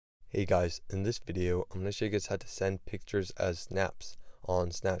Hey guys, in this video I'm going to show you guys how to send pictures as snaps on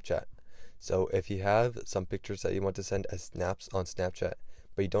Snapchat. So if you have some pictures that you want to send as snaps on Snapchat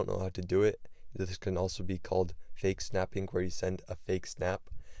but you don't know how to do it, this can also be called fake snapping, where you send a fake snap.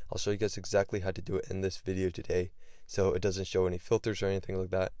 I'll show you guys exactly how to do it in this video today, so it doesn't show any filters or anything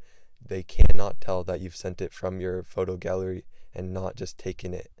like that. They cannot tell that you've sent it from your photo gallery and not just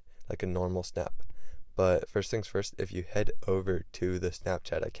taken it like a normal snap. But first things first, if you head over to the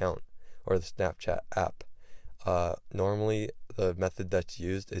Snapchat account or the Snapchat app, normally the method that's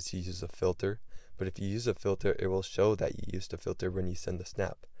used is to use a filter. But if you use a filter, it will show that you used a filter when you send the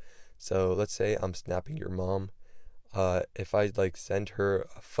snap. So let's say I'm snapping your mom. If I send her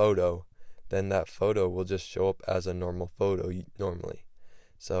a photo, then that photo will just show up as a normal photo normally.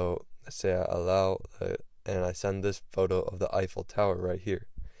 So let's say I allow and I send this photo of the Eiffel Tower right here.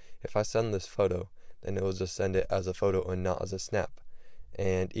 If I send this photo, then it will just send it as a photo and not as a snap.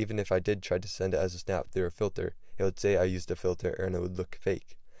 And even if I did try to send it as a snap through a filter, it would say I used a filter and it would look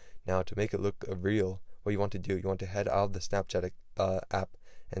fake. Now, to make it look real, what you want to do, you want to head out of the Snapchat app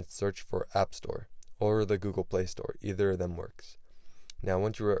and search for App Store or the Google Play Store. Either of them works. Now,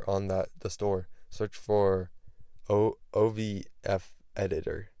 once you are on the store, search for OVF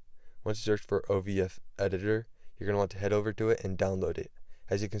Editor. Once you search for OVF Editor, you're going to want to head over to it and download it.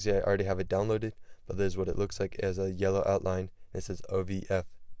 As you can see, I already have it downloaded, but this is what it looks like. It has a yellow outline and it says OVF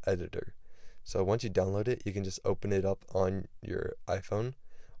Editor. So once you download it, you can just open it up on your iPhone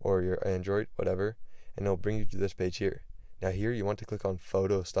or your Android, whatever, and it'll bring you to this page here. Now here you want to click on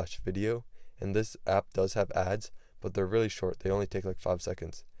photo/video, and this app does have ads, but they're really short. They only take like 5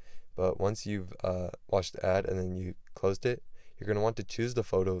 seconds. But once you've watched the ad and then you closed it, you're going to want to choose the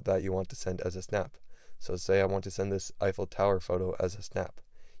photo that you want to send as a snap. So say I want to send this Eiffel Tower photo as a snap.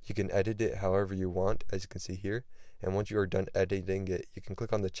 You can edit it however you want, as you can see here, and once you are done editing it, you can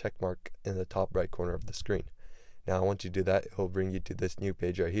click on the check mark in the top right corner of the screen. Now once you do that, it will bring you to this new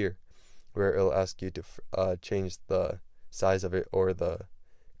page right here, where it will ask you to change the size of it or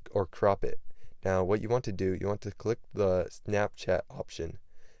crop it. Now what you want to do, you want to click the Snapchat option.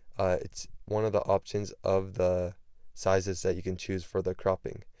 It's one of the options of the sizes that you can choose for the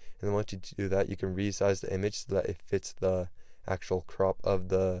cropping. And then once you do that, you can resize the image so that it fits the actual crop of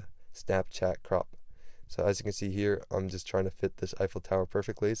the Snapchat crop. So as you can see here, I'm just trying to fit this Eiffel Tower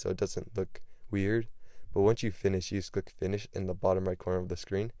perfectly so it doesn't look weird. But once you finish, you just click finish in the bottom right corner of the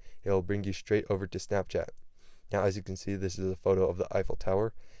screen. It will bring you straight over to Snapchat. Now as you can see, this is a photo of the Eiffel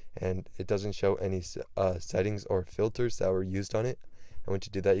Tower, and it doesn't show any settings or filters that were used on it. And once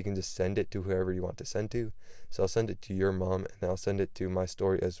you do that, you can just send it to whoever you want to send to. So I'll send it to your mom, and I'll send it to my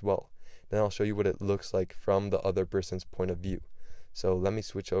story as well. Then I'll show you what it looks like from the other person's point of view. So let me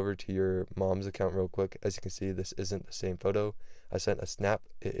switch over to your mom's account real quick. As you can see, this isn't the same photo. I sent a snap.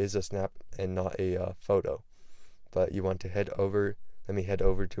 It is a snap and not a photo. But you want to head over. Let me head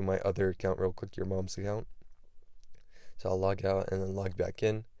over to my other account real quick, your mom's account. So I'll log out and then log back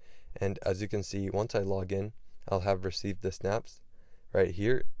in. And as you can see, once I log in, I'll have received the snaps right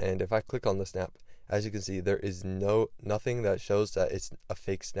here. And if I click on the snap, as you can see, there is nothing that shows that it's a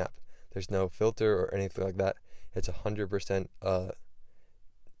fake snap. There's no filter or anything like that. It's 100%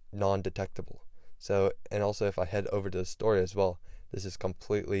 non-detectable. So, and also if I head over to the story as well, this is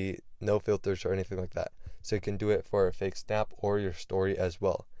completely no filters or anything like that. So you can do it for a fake snap or your story as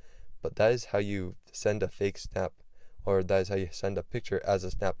well. But that is how you send a fake snap, or that is how you send a picture as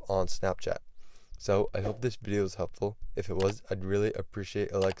a snap on Snapchat. So I hope this video was helpful. If it was, I'd really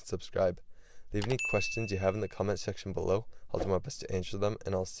appreciate a like and subscribe. Leave any questions you have in the comment section below. I'll do my best to answer them,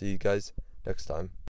 and I'll see you guys next time.